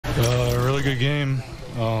Really good game,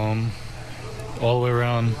 all the way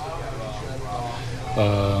around.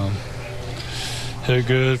 Hit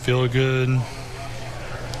good, feel good,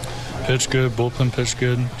 pitch good, bullpen pitch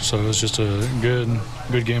good. So it was just a good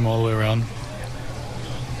game all the way around.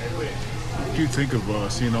 What do you think of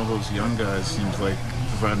seeing all those young guys? Seems like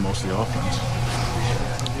provide most of the offense.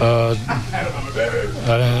 I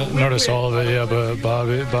didn't notice all of it, yeah, but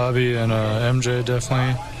Bobby and MJ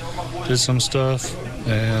definitely did some stuff,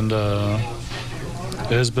 and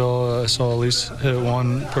Isbell I saw at least hit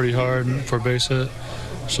one pretty hard for a base hit.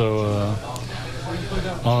 So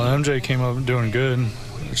MJ came up doing good,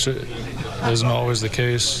 which isn't always the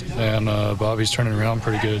case, and Bobby's turning around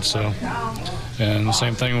pretty good. So, and the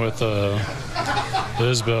same thing with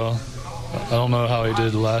Isbell. I don't know how he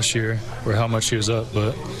did last year or how much he was up,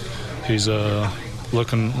 but he's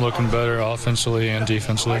looking better offensively and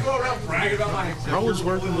defensively. How was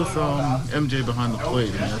working with MJ behind the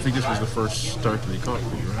plate? I think this was the first start that he caught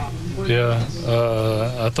for you, right? Yeah,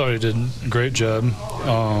 I thought he did a great job.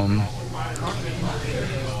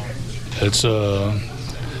 It's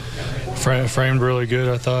framed really good,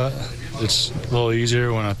 I thought. It's a little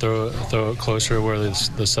easier when I throw it closer to where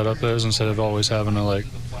the setup is instead of always having to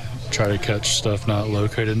try to catch stuff not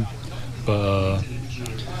located. But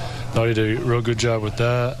thought he did a real good job with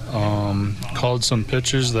that. Called some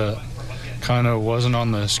pitches that kind of wasn't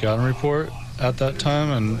on the scouting report at that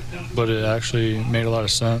time, but it actually made a lot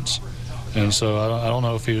of sense. And so I don't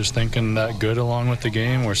know if he was thinking that good along with the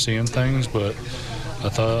game or seeing things, but I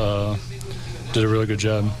thought did a really good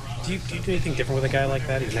job. Do you do anything different with a guy like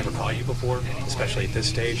that who's never caught you before, especially at this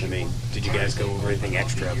stage? I mean, did you guys go over anything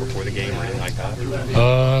extra before the game or anything like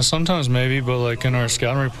that? Sometimes maybe, but in our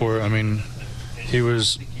scouting report, I mean,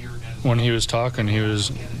 when he was talking,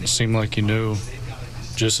 seemed like he knew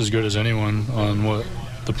just as good as anyone on what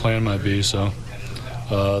the plan might be. So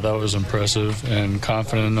that was impressive and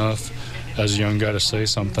confident enough as a young guy to say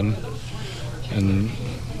something. And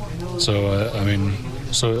so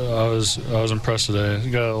I was impressed today.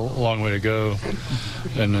 He got a long way to go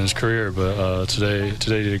in his career, but today he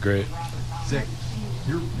did great. Zack,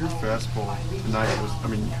 your fastball tonight it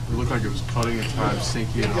looked like it was cutting at times,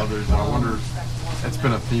 sinking at others. And I wonder if that's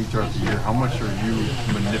been a theme throughout the year. How much are you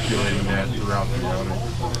manipulating that throughout the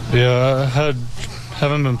outing? Yeah, I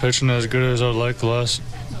haven't been pitching as good as I would like the last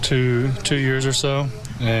two years or so,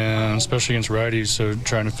 and especially against righties, so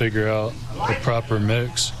trying to figure out the proper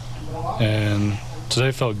mix. And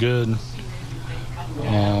today felt good,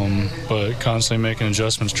 but constantly making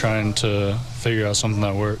adjustments, trying to figure out something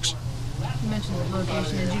that works. You mentioned the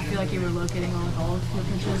location. Did you feel like you were locating on all of your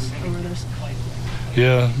pitches, or were there some?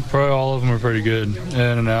 Yeah, probably all of them were pretty good, in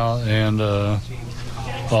and out, and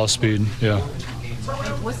all speed, yeah.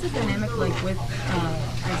 What's the dynamic like with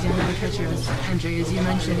as younger pitchers, MJ? As you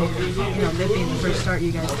mentioned, that being the first start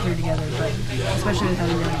you guys threw together, but especially with how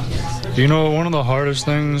young he is. One of the hardest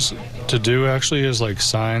things to do actually is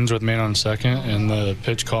signs with man on second, and the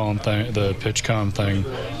pitch column thing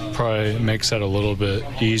probably makes that a little bit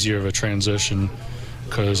easier of a transition,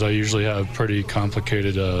 because I usually have pretty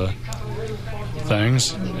complicated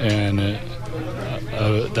things, and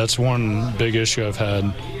that's one big issue I've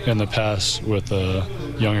had in the past with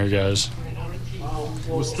younger guys. It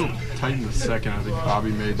was still tight in the second. I think Bobby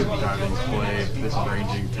made the diving play, this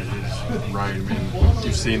ranging to his right. I mean,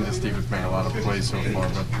 you've seen this defense make a lot of plays so far,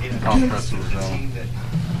 but how impressive was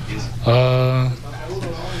that?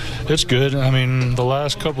 It's good. I mean, the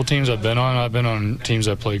last couple teams I've been on teams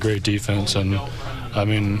that play great defense, and I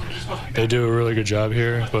mean, they do a really good job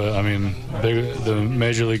here. But I mean, the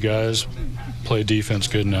major league guys play defense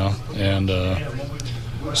good now, and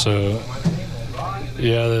so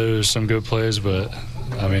yeah, there's some good plays, but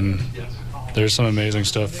I mean, there's some amazing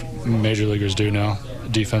stuff major leaguers do now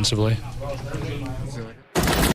defensively.